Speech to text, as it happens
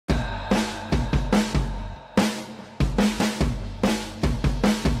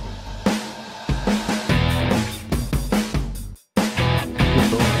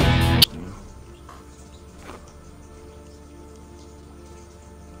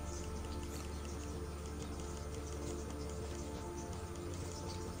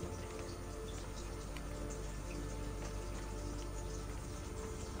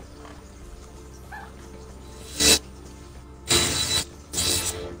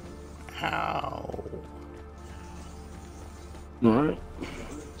How? Alright.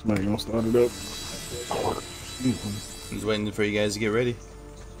 Somebody gonna start it up. Just waiting for you guys to get ready.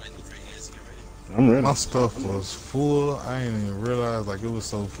 I'm ready. My stuff was full. I didn't even realize like it was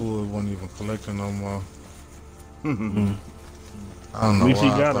so full it wasn't even collecting no more. I don't know At least why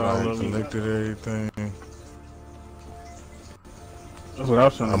you I got thought I all had of it. collected everything. That's what I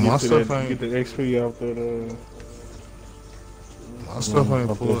was trying to My get to stuff that, ain't- get the XP out that My stuff ain't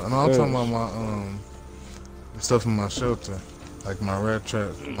up full. there. And I'm talking about my the stuff in my shelter. Like my rat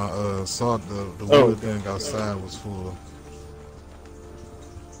trap, my salt, the wood thing outside was full.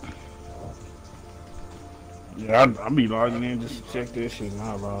 Yeah, I be logging in just to check this shit and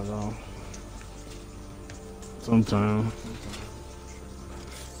I log on. Sometimes.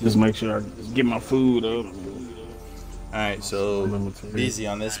 Just make sure I get my food up. Alright, so busy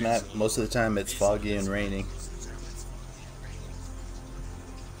on this map. Most of the time it's foggy and raining.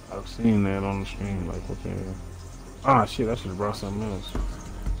 I've seen that on the screen, like what the hell. Ah shit, I should have brought something else.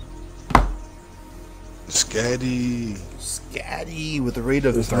 Scatty. Scatty with a rate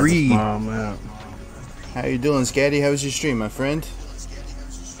of It's like a 3. small map. How you doing, Scatty? How was your stream, my friend?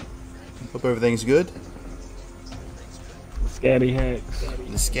 Hope everything's good. Scatty hacks.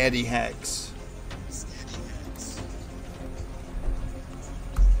 The Scatty hacks.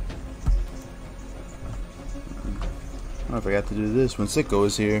 Oh, I forgot to do this when Sicko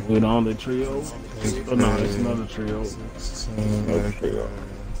was here. With on the trio. Oh no, it's another trio. Another trio.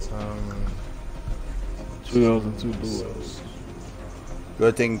 Trios and 2 duos. Go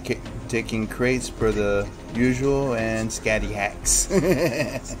taking crates for the usual and Scatty hacks.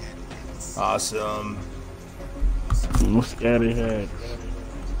 Awesome. No Scatty hacks.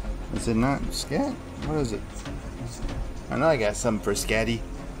 Is it not Scat? What is it? I know I got something for Scatty.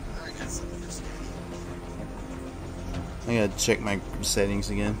 I gotta check my settings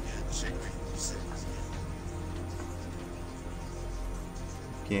again.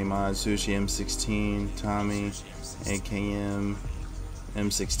 Game on Sushi M16, Tommy, AKM,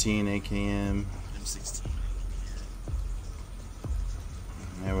 M16, AKM.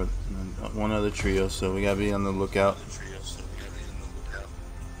 Yeah, we're one other trio, so we gotta be on the lookout.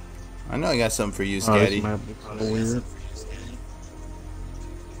 I know I got something for you, Scatty. This map looks so weird.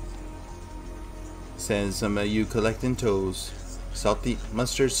 Says some of you collecting toes. Salty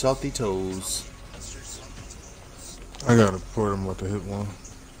mustard, salty toes. I gotta pour them with the hit one.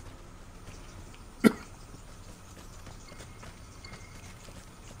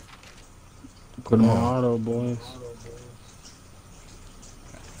 Put them on auto, boys.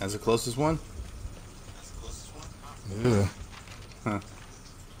 That's the closest one? Yeah. Huh.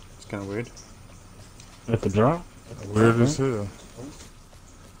 It's kind of weird. At the drop? Weird as hell.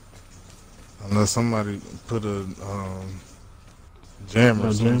 Unless somebody put a jammer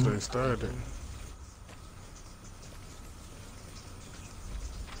as soon as they started.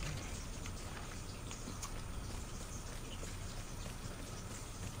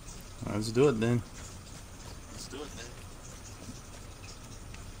 Let's do it then.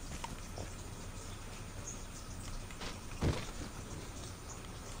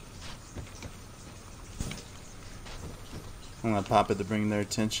 I'm gonna pop it to bring their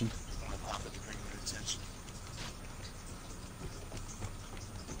attention.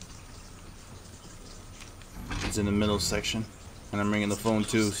 It's in the middle section, and I'm ringing the phone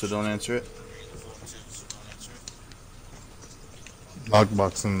too, so don't answer it.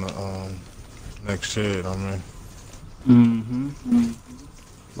 Lockbox in the next shed, I mean. Mm-hmm.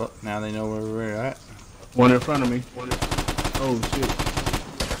 Well, now they know where we're at. One in front of me. Oh shit.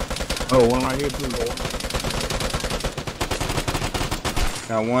 Oh, one right here too.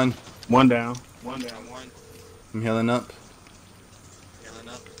 Got one. One down. I'm healing up.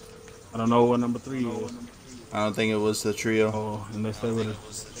 I don't know what number 3 is. I don't think it was the trio. Oh, unless they would have.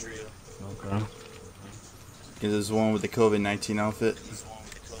 Okay. Because it's the one with the COVID-19 outfit.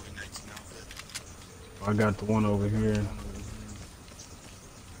 I got the one over here.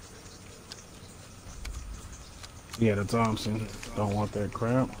 Yeah, the Thompson. Don't want that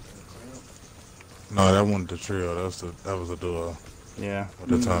crap. No, that wasn't the trio. That was a duo. Yeah. At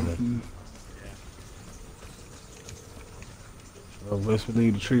the time. So let's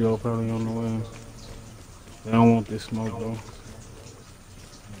believe the trio probably on the way. They don't want this smoke though.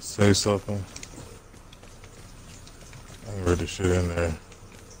 Say something. I ain't ready shit in there.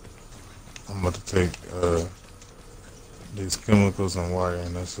 I'm about to take these chemicals and wire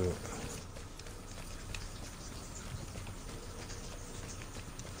and that's it.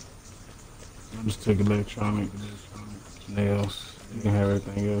 I'll just take electronic nails. You can have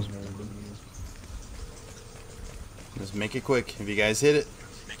everything else. Just make it quick. If you guys hit it.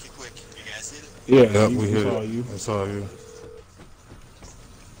 Yeah, Yep, we we hit saw it. you. I saw you.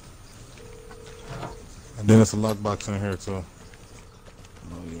 And then it's a lockbox in here too. Oh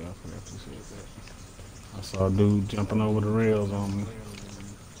yeah, I forgot you said that. I saw a dude jumping over the rails on me.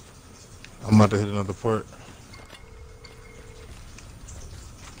 I'm about to hit another port.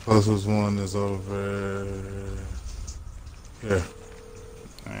 Closest one is over here.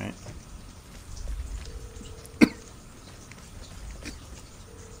 Alright.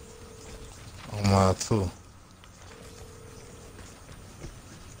 On my two.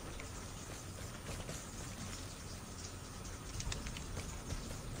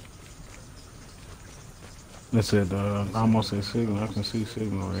 It said, I almost said signal. I can see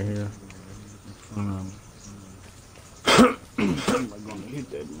signal right here. I'm not gonna hit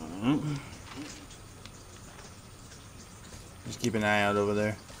that man. Just keep an eye out over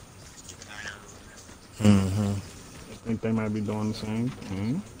there. Mm-hmm. I think they might be doing the same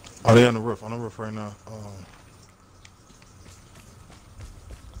thing. Oh, they on the roof. On the roof right now.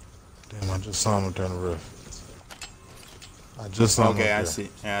 Damn, I just saw him up there on the roof. I just saw him Okay, up I there. see.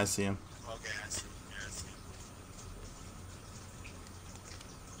 Yeah, I see him.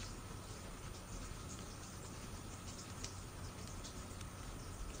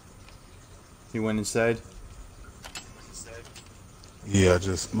 He went inside. Yeah, I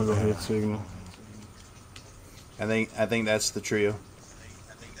just. I'm gonna go hit signal. I think that's the trio.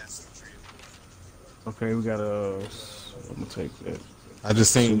 Okay, we got a. I'm gonna take that. I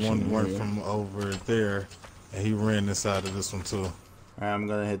just seen Sushi, one run yeah. from over there, and he ran inside of this one too. Alright, I'm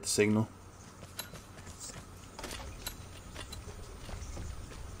gonna hit the signal.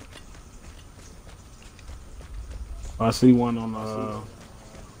 I see one on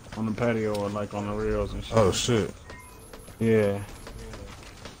the patio or like on the rails and shit. Oh shit! Yeah.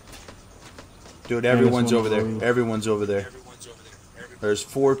 Dude, this everyone's one over there. over. Everyone's over there. There's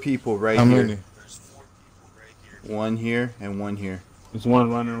 4 people right How here. many? One here and one here. There's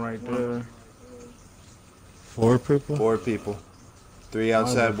one running right there. 4 people? 4 people. 3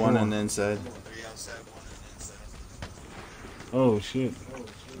 outside, 1 on the inside. Oh shit.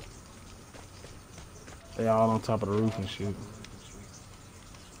 They all on top of the roof and shit.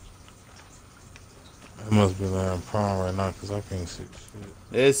 It must be laying prone right now because I can't see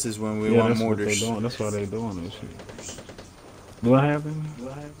shit. This is when we Yeah, want that's what they mortars. doing. That's why they doing this shit. Do I have any?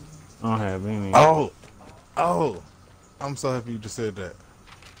 I don't have any. Oh! I'm so happy you just said that.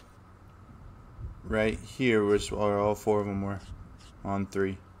 Right here, which are all 4 of them were on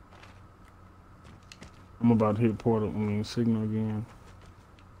 3. I'm about to hit signal again.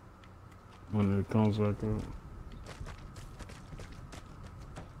 When it comes back up.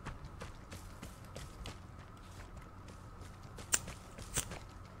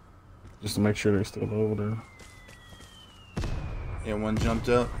 Just to make sure they're still over there. Yeah, one jumped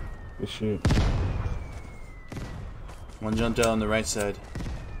out. Good shit. One jumped out on the right side.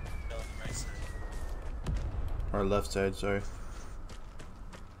 Or left side, sorry.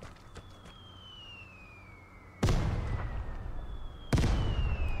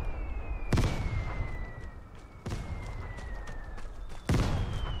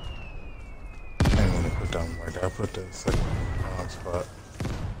 I didn't want to put that one right there. I put that second wrong spot.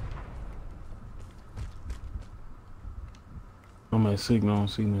 I'm at signal, I don't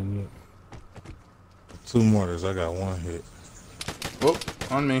see nothing yet. 2 mortars. I got 1 hit. Whoop,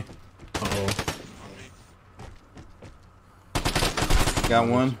 on me. Uh-oh. Got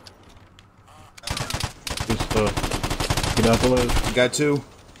 1. Good stuff. Get out the way. Got 2.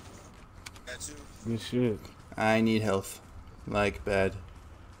 Good shit. I need health. Like, bad.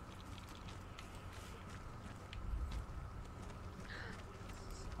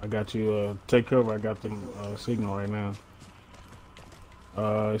 I got you, take cover. I got the signal right now.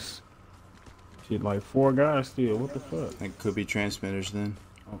 It's shit like 4 guys still. What the fuck? That could be transmitters then.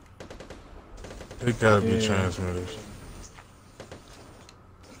 It gotta be Yeah. transmitters.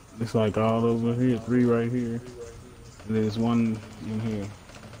 It's like all over here, 3 right here. And there's 1 in here.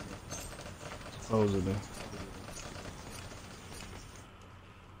 Supposedly.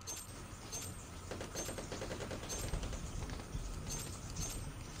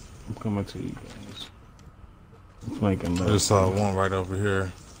 I'm coming to you guys. I'm flanking I left. just saw 1 right over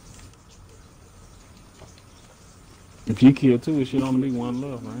here. If you kill 2, it should only be 1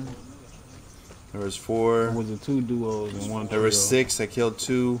 left, right? There was Or 4. was it 2 duos and 1 There were trio? 6. I killed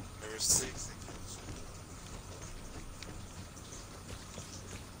 2.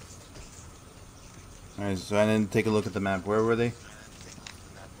 Alright, so I didn't take a look at the map. Where were they?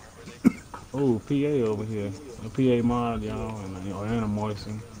 Oh, PA over here. A PA mod, y'all, and a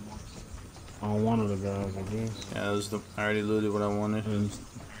moisten. On one of the guys, I guess. Yeah, that was the. I already looted what I wanted. And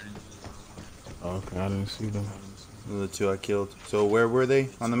Okay, I didn't see them. Those are the two I killed. So where were they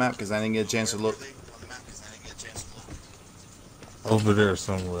on the map? Because I didn't get a chance to look. Over there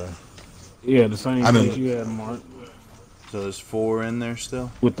somewhere. Yeah, the same place you had marked. So there's 4 in there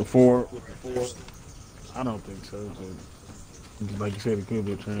still? With the four. I don't think so. But like you said, it could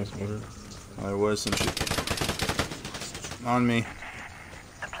be a transmitter. Oh, there was some shit on me.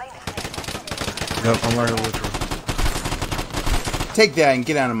 Yep, I'm right here with you. Take that and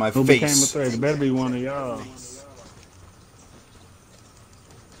get out of my Who became a face. threat? It better be one of y'all.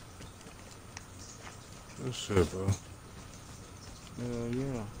 Good shit, bro.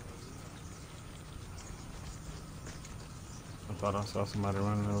 Yeah. I thought I saw somebody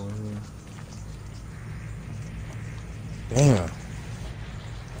running over here.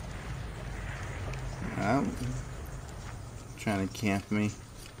 Damn. Trying to camp me.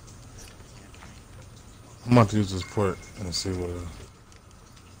 I'm about to use this port and see what.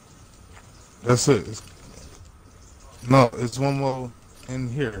 That's it. No, it's one more in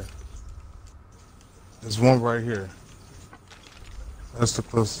here. There's one right here. That's the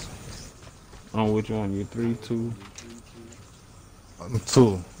closest. On which one? You 3, 2?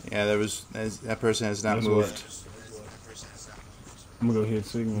 2. Yeah, that person has not That's moved. I'm gonna go hit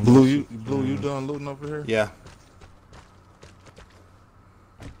signal. Blue, you done looting over here? Yeah.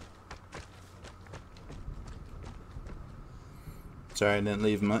 Sorry, I didn't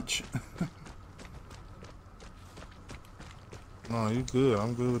leave much. No, you good.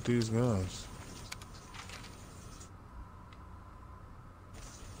 I'm good with these guns.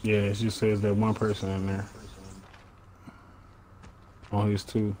 Yeah, it just says that one person in there. On his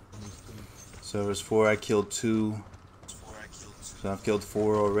 2. So there's 4. I killed 2. So I've killed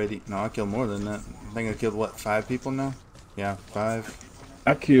 4 already. No, I killed more than that. I think I killed, what, 5 people now? Yeah, 5.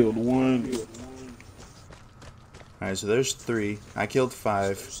 I killed 1. Alright, so there's 3. I killed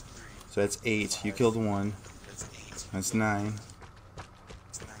 5. So that's 8. You killed 1. That's 9.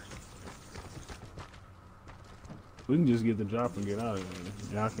 We can just get the drop and get out of here.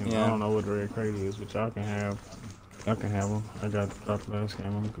 Y'all can. Yeah. I don't know what the red crate is, but y'all can have. I can have them. I got the drop last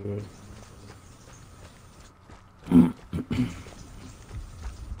game. I'm good.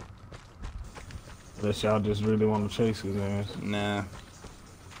 Unless y'all just really want to chase his ass. Nah.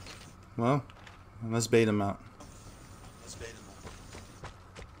 Well, let's bait him out.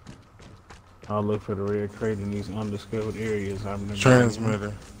 I'll look for the red crate in these undiscovered areas. I've been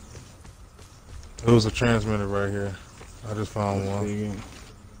Transmitter. There was a transmitter right here. I just found one.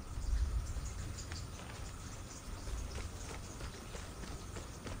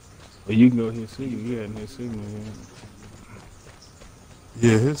 But you can go hit signal. You hadn't hit signal yet.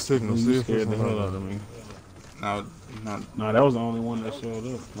 Yeah, his signal. You scared the hell out of me. No, No, that was the only one that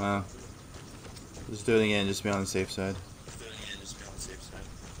showed up. well, let's do it again, just be on the safe side.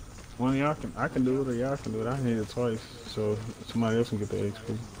 One of y'all can. I can do it, or y'all can do it. I hit it twice, so somebody else can get the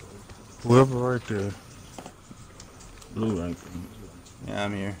XP. Whoever right there. Blue right there. Yeah,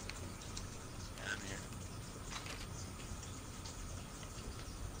 I'm here.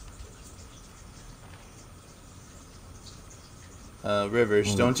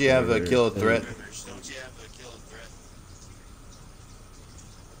 Rivers, don't you have a kill threat?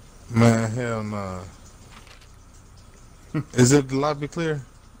 Man, hell nah. Is it the lobby clear?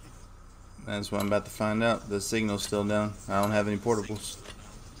 That's what I'm about to find out. The signal's still down. I don't have any portables.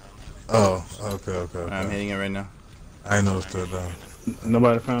 Oh, okay. I'm hitting it right now. I know it's still down.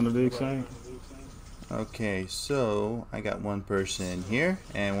 Nobody found the big site? Okay, so I got one person here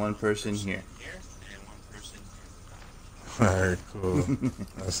and one person here. Alright, cool.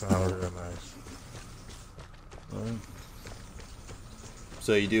 That sounds real nice. Right.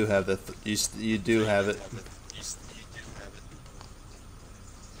 So you do have you do have it.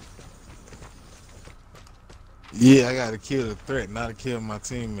 Yeah, I gotta kill the threat, not to kill my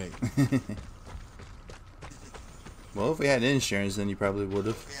teammate. Well, if we had insurance, then you probably would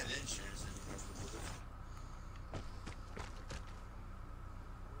have.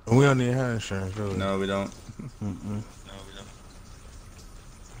 We don't need health insurance, really. No, we don't.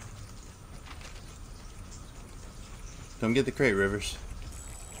 Don't get the crate, Rivers.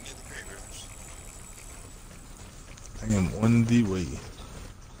 I am on the way.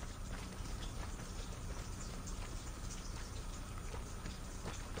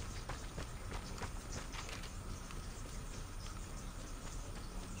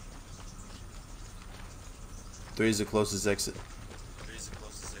 Three is the closest exit.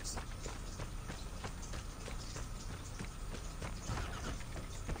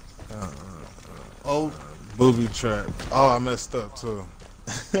 Oh, booby trap. Oh, I messed up too.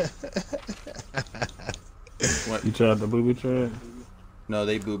 What? You tried the booby trap? No,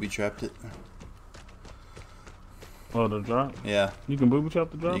 they booby trapped it. Oh, the drop? Yeah. You can booby trap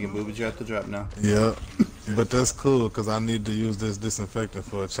the drop? You can booby trap the drop now. Yeah, but that's cool because I need to use this disinfectant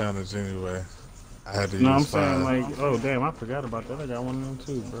for a challenge anyway. I had to No, I'm use saying 5. like, oh damn, I forgot about that. I got one of them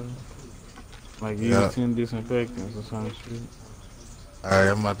too, bro. Like Yeah. use 10 disinfectants or some shit. Alright,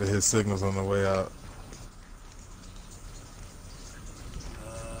 I'm about to hit signals on the way out.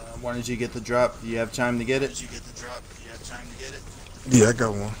 Why did you get the drop? Do you have time to get it? Yeah, I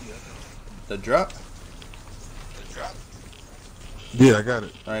got one. The drop? Yeah, I got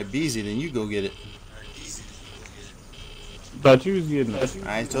it. Alright, Beezy, then you go get it. Thought you was getting it.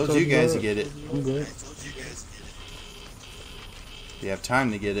 I told you guys to get it. I'm good. You have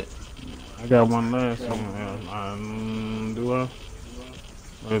time to get it. I got one last one. Do I?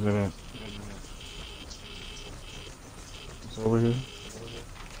 Where is it at? It's over here.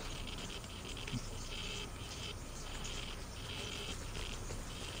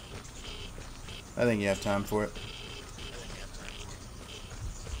 I think you have time for it.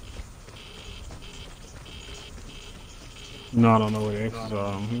 No, I don't know where the X's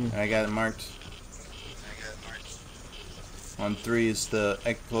are. I got it marked. On 3 is the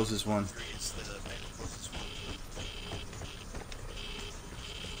closest one.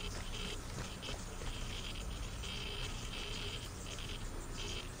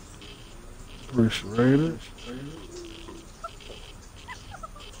 Appreciate it.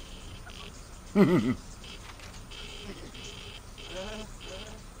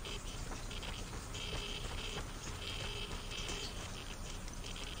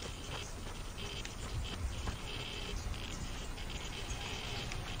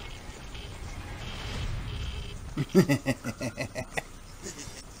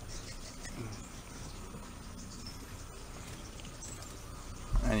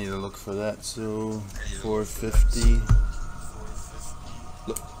 I need to look for that. So 450.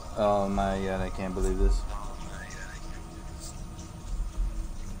 Look. Oh my god, I can't believe this.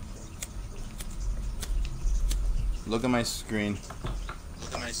 Look at my screen.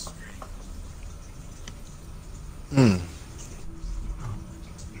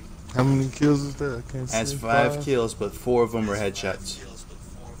 How many kills is that? I can't see. That's 5 kills, but 4 of them were headshots.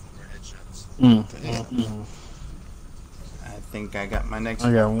 I think I got my next.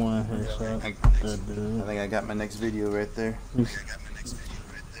 I got one headshot. I think I got my next video right there.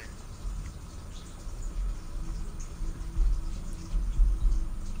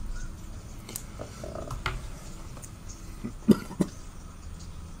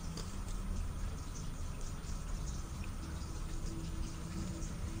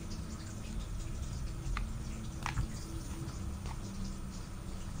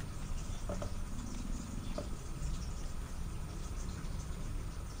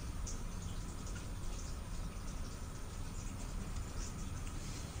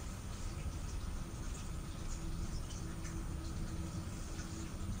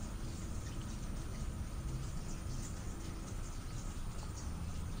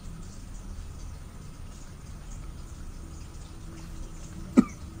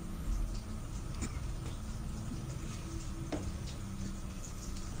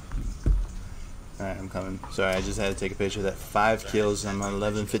 Alright, I'm coming. Sorry, I just had to take a picture of that. 5 kills. I'm on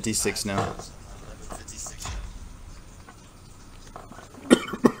 11:56 now.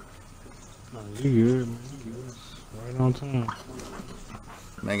 You good, man. Right on time.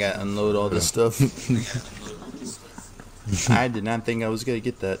 I gotta unload all this stuff. I did not think I was gonna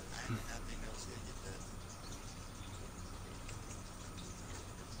get that.